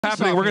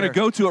happening. We're going to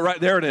go to it right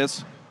there. It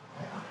is.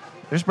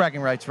 There's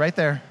bragging rights right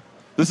there.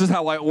 This is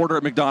how I order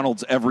at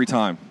McDonald's every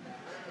time.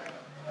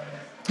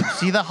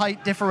 See the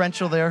height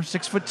differential there.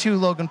 6'2",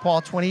 Logan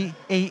Paul,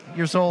 28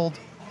 years old.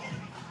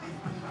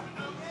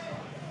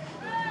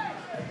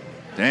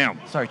 Damn.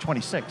 Sorry,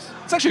 26.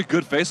 It's actually a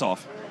good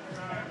face-off.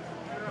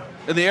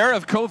 In the era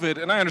of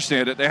COVID, and I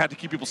understand it, they had to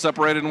keep people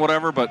separated and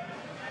whatever, but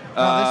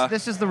no,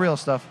 this is the real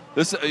stuff.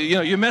 This,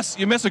 you miss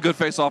a good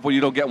face-off when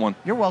you don't get one.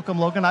 You're welcome,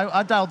 Logan.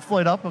 I dialed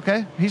Floyd up.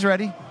 Okay, he's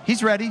ready.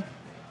 He's ready.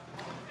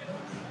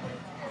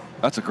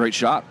 That's a great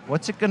shot.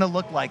 What's it gonna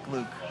look like,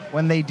 Luke,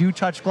 when they do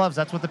touch gloves?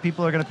 That's what the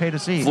people are gonna pay to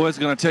see. Floyd's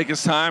gonna take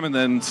his time and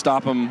then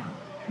stop him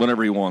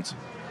whenever he wants.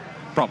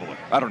 Probably.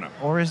 I don't know.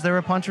 Or is there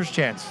a puncher's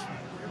chance?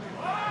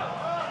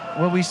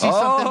 Will we see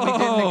something we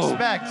didn't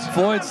expect?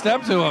 Floyd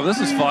stepped to him.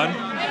 This is fun.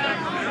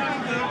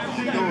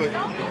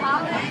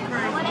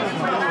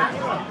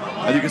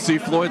 And you can see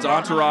Floyd's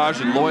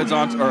entourage and Logan's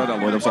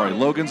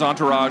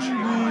entourage.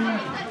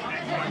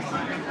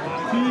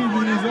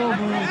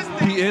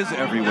 He is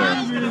everywhere.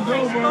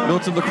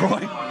 Milton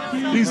LaCroix,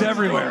 he's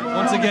everywhere.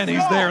 Once again,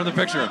 he's there in the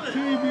picture.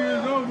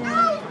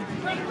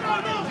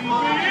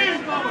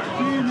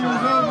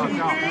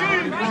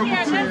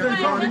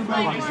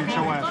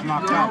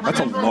 That's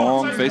a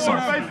long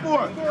face-off.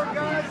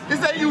 Is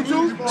that you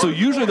too? So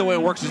usually the way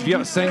it works is if you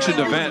have a sanctioned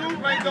event,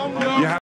 you have